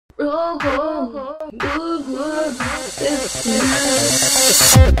Hey,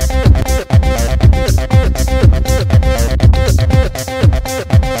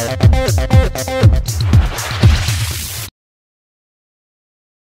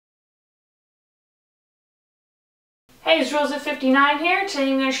 it's Rosa59 here.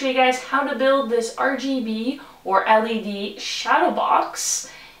 Today I'm going to show you guys how to build this RGB or LED shadow box.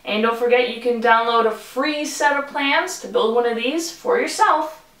 And don't forget, you can download a free set of plans to build one of these for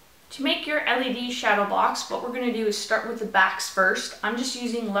yourself. To make your LED shadow box, what we're going to do is start with the backs first. I'm just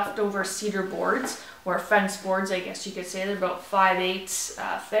using leftover cedar boards, or fence boards, I guess you could say. They're about 5/8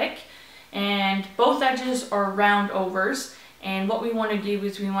 thick. And both edges are round overs. And what we want to do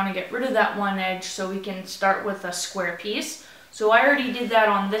is we want to get rid of that one edge so we can start with a square piece. So I already did that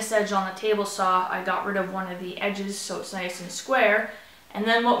on this edge on the table saw. I got rid of one of the edges so it's nice and square. And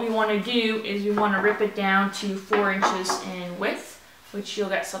then what we want to do is we want to rip it down to 4 inches in width, which you'll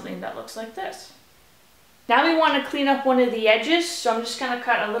get something that looks like this. Now we want to clean up one of the edges, so I'm just going to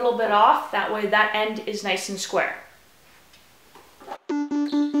cut a little bit off. That way that end is nice and square. You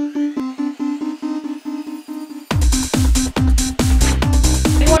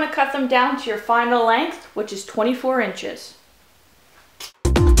want to cut them down to your final length, which is 24 inches.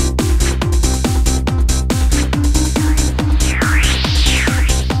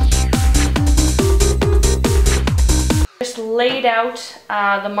 Just laid out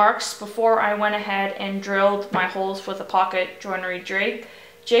the marks before I went ahead and drilled my holes with a pocket joinery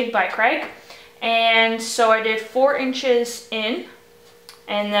jig by Craig. And so I did 4 inches in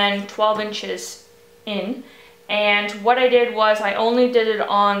and then 12 inches in. And what I did was I only did it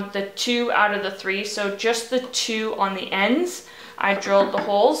on the 2 out of the 3, so just the 2 on the ends. I drilled the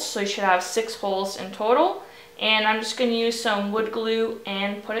holes, so you should have 6 holes in total. And I'm just going to use some wood glue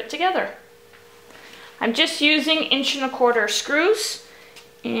and put it together. I'm just using 1¼ inch screws,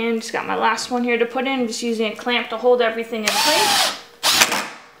 and just got my last one here to put in. I'm just using a clamp to hold everything in place.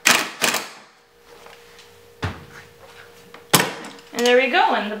 And there we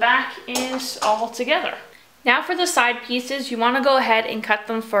go, and the back is all together. Now for the side pieces, you want to go ahead and cut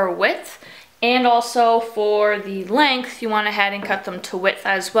them for width, and also for the length, you want to head and cut them to width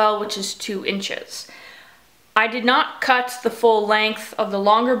as well, which is 2 inches. I did not cut the full length of the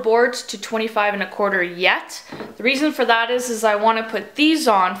longer boards to 25¼ yet. The reason for that is I want to put these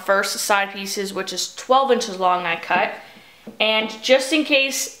on first, the side pieces, which is 12 inches long I cut. And just in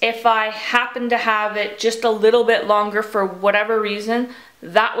case if I happen to have it just a little bit longer for whatever reason,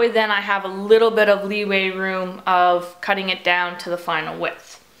 that way then I have a little bit of leeway room of cutting it down to the final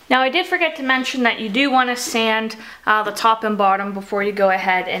width. Now I did forget to mention that you do want to sand the top and bottom before you go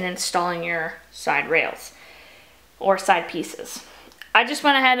ahead and installing your side rails or side pieces. I just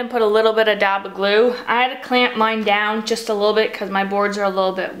went ahead and put a little bit of dab of glue. I had to clamp mine down just a little bit because my boards are a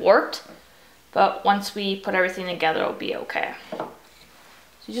little bit warped. But once we put everything together, it'll be okay. So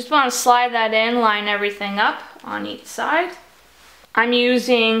you just want to slide that in, line everything up on each side. I'm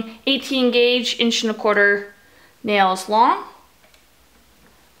using 18 gauge 1¼ inch nails long.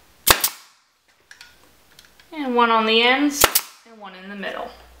 And one on the ends and one in the middle.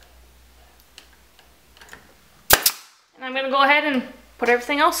 And I'm going to go ahead and put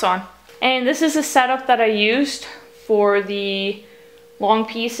everything else on. And this is a setup that I used for the long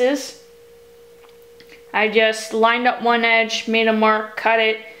pieces. I just lined up one edge, made a mark, cut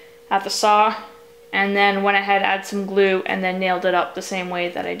it at the saw, and then went ahead, add some glue, and then nailed it up the same way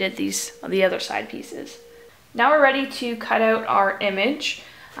that I did the other side pieces. Now we're ready to cut out our image.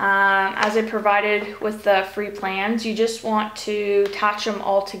 As I provided with the free plans, you just want to attach them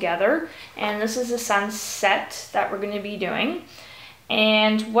all together. And this is the sunset that we're going to be doing.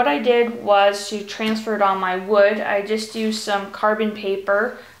 And what I did was to transfer it on my wood. I just used some carbon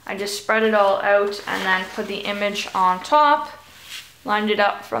paper. I just spread it all out and then put the image on top, lined it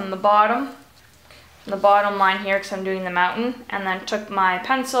up from the bottom line here because I'm doing the mountain, and then took my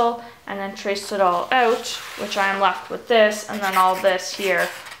pencil and then traced it all out, which I am left with this, and then all this here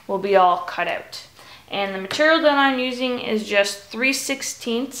will be all cut out. And the material that I'm using is just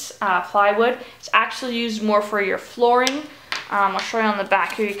 3/16 plywood. It's actually used more for your flooring. I'll show you on the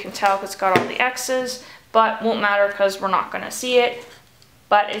back here, you can tell it's got all the X's, but won't matter because we're not going to see it.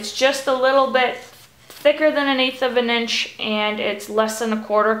 But it's just a little bit thicker than 1/8 inch, and it's less than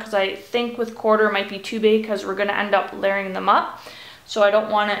 1/4 because I think with 1/4 it might be too big because we're going to end up layering them up. So I don't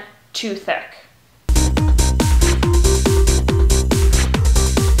want it too thick.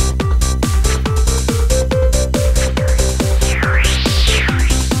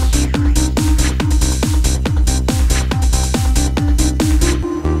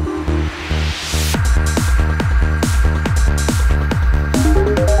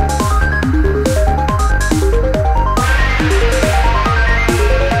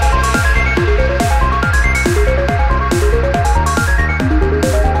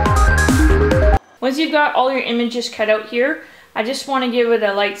 you got all your images cut out here, I just want to give it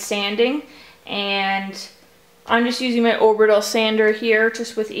a light sanding, and I'm just using my orbital sander here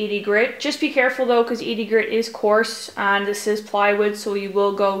just with 80 grit. Just be careful though, because 80 grit is coarse and this is plywood, so you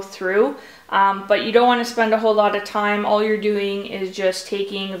will go through. But you don't want to spend a whole lot of time. All you're doing is just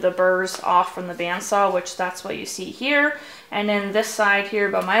taking the burrs off from the bandsaw, which that's what you see here. And then this side here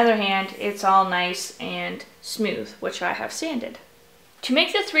by my other hand, it's all nice and smooth, which I have sanded. To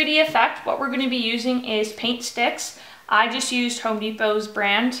make the 3D effect, what we're going to be using is paint sticks. I just used Home Depot's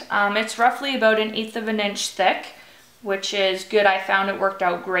brand. It's roughly about 1/8 of an inch thick, which is good. I found it worked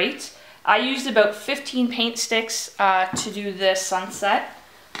out great. I used about 15 paint sticks to do this sunset.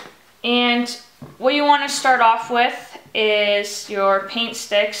 And what you want to start off with is your paint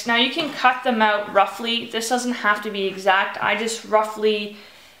sticks. Now you can cut them out roughly. This doesn't have to be exact. I just roughly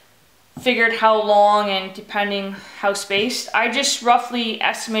figured how long and depending how spaced. I just roughly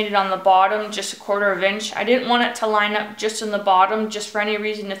estimated on the bottom just 1/4 inch. I didn't want it to line up just in the bottom, just for any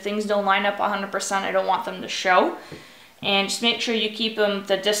reason. If things don't line up 100%, I don't want them to show. And just make sure you keep them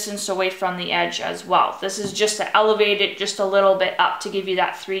the distance away from the edge as well. This is just to elevate it just a little bit up to give you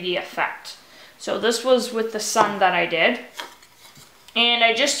that 3D effect. So this was with the sun that I did. And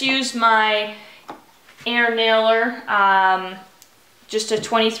I just used my air nailer, just a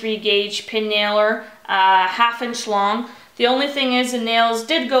 23 gauge pin nailer, 1/2 inch long. The only thing is the nails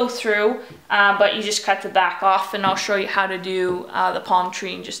did go through, but you just cut the back off, and I'll show you how to do the palm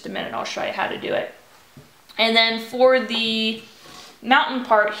tree in just a minute. I'll show you how to do it. And then for the mountain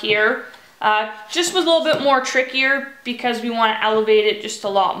part here, just was a little bit more trickier because we want to elevate it just a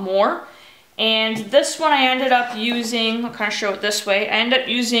lot more. And this one I ended up using, I'll kind of show it this way, I ended up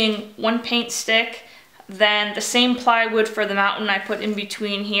using one paint stick, then the same plywood for the mountain I put in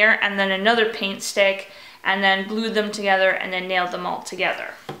between here, and then another paint stick, and then glued them together and then nailed them all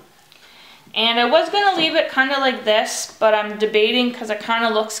together. And I was going to leave it kind of like this, but I'm debating because it kind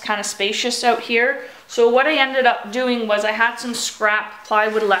of looks kind of spacious out here. So what I ended up doing was I had some scrap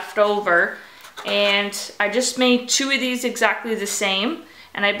plywood left over, and I just made 2 of these exactly the same.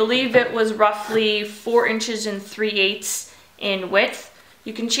 And I believe it was roughly 4 inches and 3/8 in width.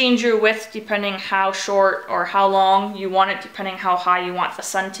 You can change your width depending how short or how long you want it, depending how high you want the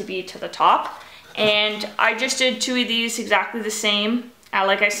sun to be to the top. And I just did 2 of these exactly the same,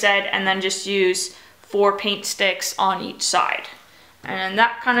 like I said, and then just use 4 paint sticks on each side. And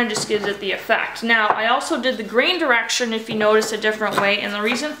that kind of just gives it the effect. Now, I also did the grain direction, if you notice, a different way, and the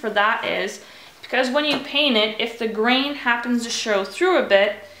reason for that is because when you paint it, if the grain happens to show through a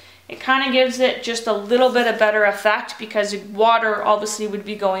bit, it kind of gives it just a little bit of better effect, because water obviously would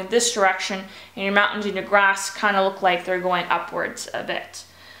be going this direction, and your mountains and your grass kind of look like they're going upwards a bit.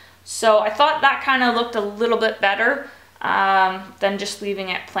 So I thought that kind of looked a little bit better than just leaving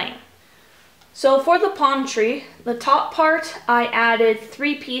it plain. So for the palm tree, the top part, I added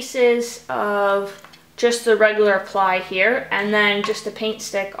 3 pieces of just the regular ply here, and then just a paint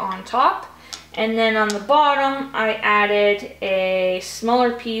stick on top. And then on the bottom, I added a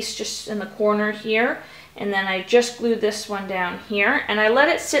smaller piece just in the corner here. And then I just glued this one down here. And I let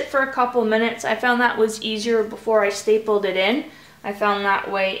it sit for a couple minutes. I found that was easier before I stapled it in. I found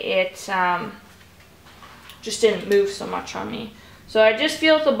that way it just didn't move so much on me. So I just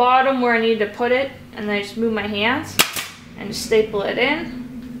feel at the bottom where I need to put it, and then I just move my hands and just staple it in.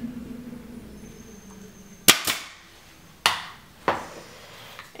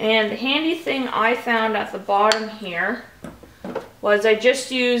 And the handy thing I found at the bottom here was I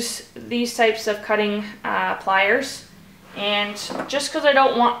just use these types of cutting pliers. And just because I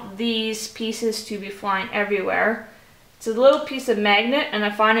don't want these pieces to be flying everywhere, it's a little piece of magnet, and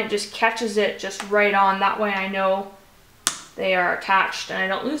I find it just catches it just right on. That way I know they are attached and I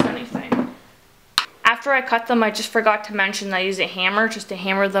don't lose anything. After I cut them, I just forgot to mention I use a hammer just to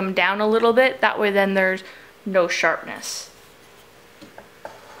hammer them down a little bit. That way then there's no sharpness.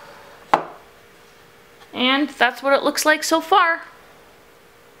 And that's what it looks like so far.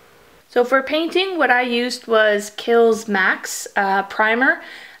 So for painting, what I used was Kills Max primer.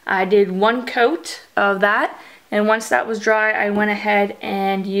 I did 1 coat of that, and once that was dry, I went ahead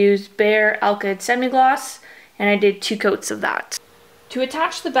and used Bare Alkyd Semi-Gloss, and I did 2 coats of that. To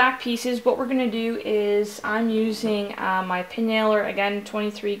attach the back pieces, what we're going to do is I'm using my pin nailer, again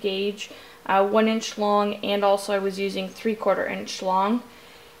 23 gauge, 1 inch long, and also I was using 3/4 inch long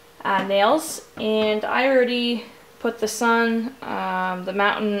nails. And I already put the sun, the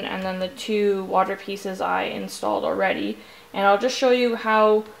mountain, and then the 2 water pieces I installed already. And I'll just show you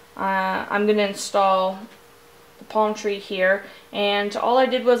how I'm going to install the palm tree here, and all I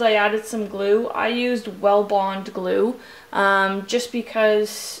did was I added some glue. I used Well-Bond glue, just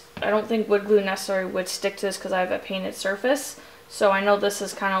because I don't think wood glue necessarily would stick to this because I have a painted surface. So I know this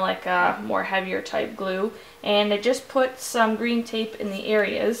is kind of like a more heavier type glue, and I just put some green tape in the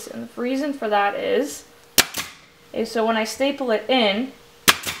areas, and the reason for that is so when I staple it in,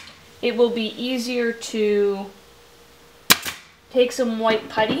 it will be easier to take some white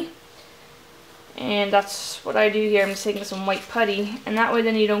putty, and that's what I do here. I'm just taking some white putty, and that way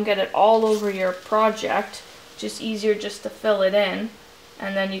then you don't get it all over your project. Just easier just to fill it in,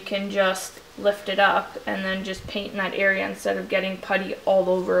 and then you can just lift it up and then just paint in that area instead of getting putty all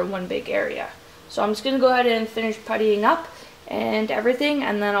over one big area. So I'm just going to go ahead and finish puttying up and everything,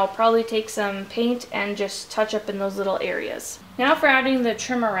 and then I'll probably take some paint and just touch up in those little areas. Now for adding the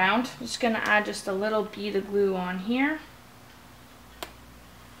trim around, I'm just going to add just a little bead of glue on here,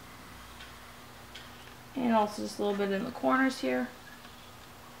 and also just a little bit in the corners here.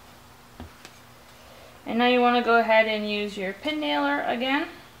 And now you want to go ahead and use your pin nailer again.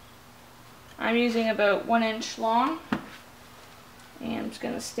 I'm using about 1 inch long, and I'm just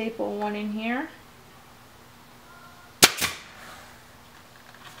going to staple one in here.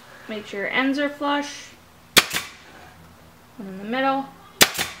 Make sure your ends are flush. One in the middle.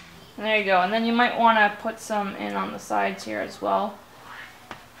 And there you go. And then you might want to put some in on the sides here as well,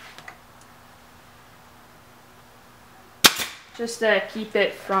 just to keep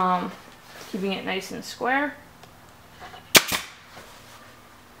it from keeping it nice and square.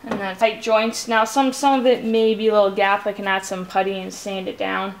 And then tight joints. Now some of it may be a little gap. I can add some putty and sand it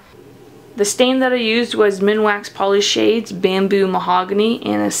down. The stain that I used was Minwax Polish Shades Bamboo Mahogany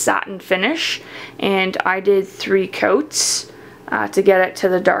in a satin finish, and I did 3 coats to get it to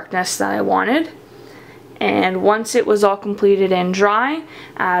the darkness that I wanted. And once it was all completed and dry,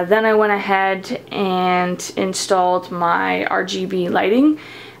 then I went ahead and installed my RGB lighting.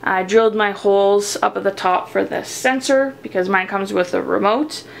 I drilled my holes up at the top for the sensor because mine comes with a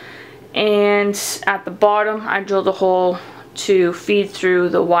remote, and at the bottom I drilled a hole to feed through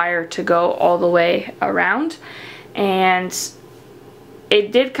the wire to go all the way around. And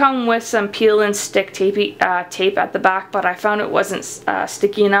it did come with some peel and stick tape at the back, but I found it wasn't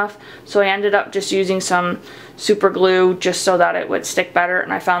sticky enough, so I ended up just using some super glue just so that it would stick better,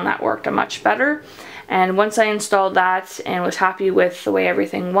 and I found that worked much better. And once I installed that and was happy with the way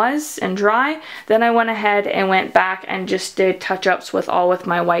everything was and dry, then I went ahead and went back and just did touch-ups with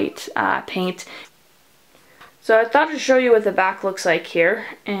my white paint. So I thought to show you what the back looks like here,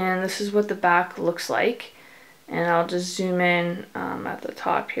 and this is what the back looks like. And I'll just zoom in at the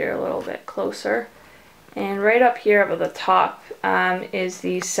top here a little bit closer. And right up here up at the top is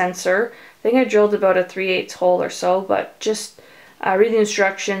the sensor. I think I drilled about a 3/8 hole or so, but just read the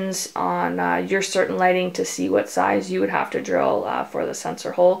instructions on your certain lighting to see what size you would have to drill for the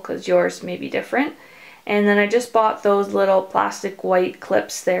sensor hole, because yours may be different. And then I just bought those little plastic white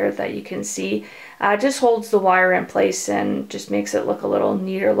clips there that you can see. Just holds the wire in place and just makes it look a little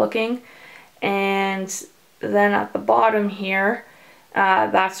neater looking. And then at the bottom here,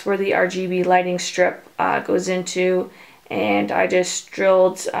 that's where the RGB lighting strip goes into. And I just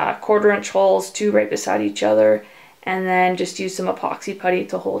drilled 1/4 inch holes, 2 right beside each other, and then just use some epoxy putty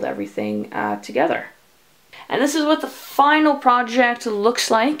to hold everything together. And this is what the final project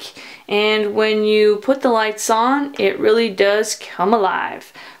looks like, and when you put the lights on, it really does come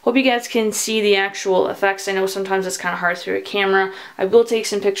alive. Hope you guys can see the actual effects. I know sometimes it's kind of hard through a camera. I will take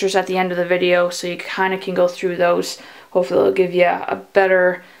some pictures at the end of the video so you kind of can go through those. Hopefully it'll give you a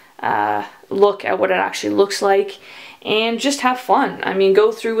better look at what it actually looks like. And just have fun. I mean,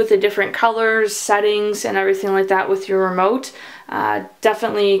 go through with the different colors, settings, and everything like that with your remote.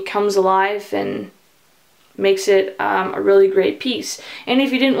 Definitely comes alive and makes it a really great piece. And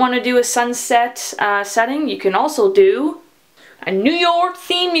if you didn't want to do a sunset setting, you can also do a New York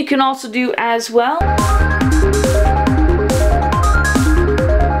theme. You can also do as well.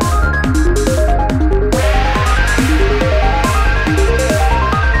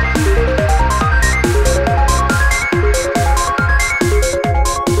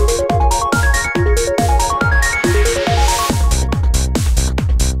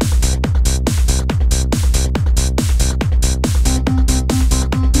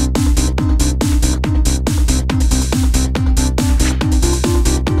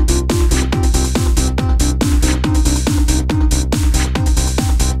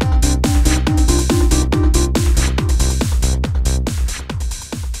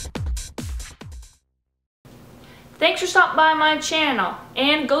 by my channel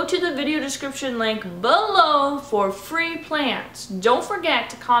and go to the video description link below for free plans. Don't forget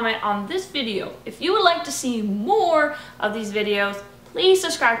to comment on this video. If you would like to see more of these videos, please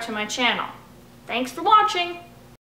subscribe to my channel. Thanks for watching.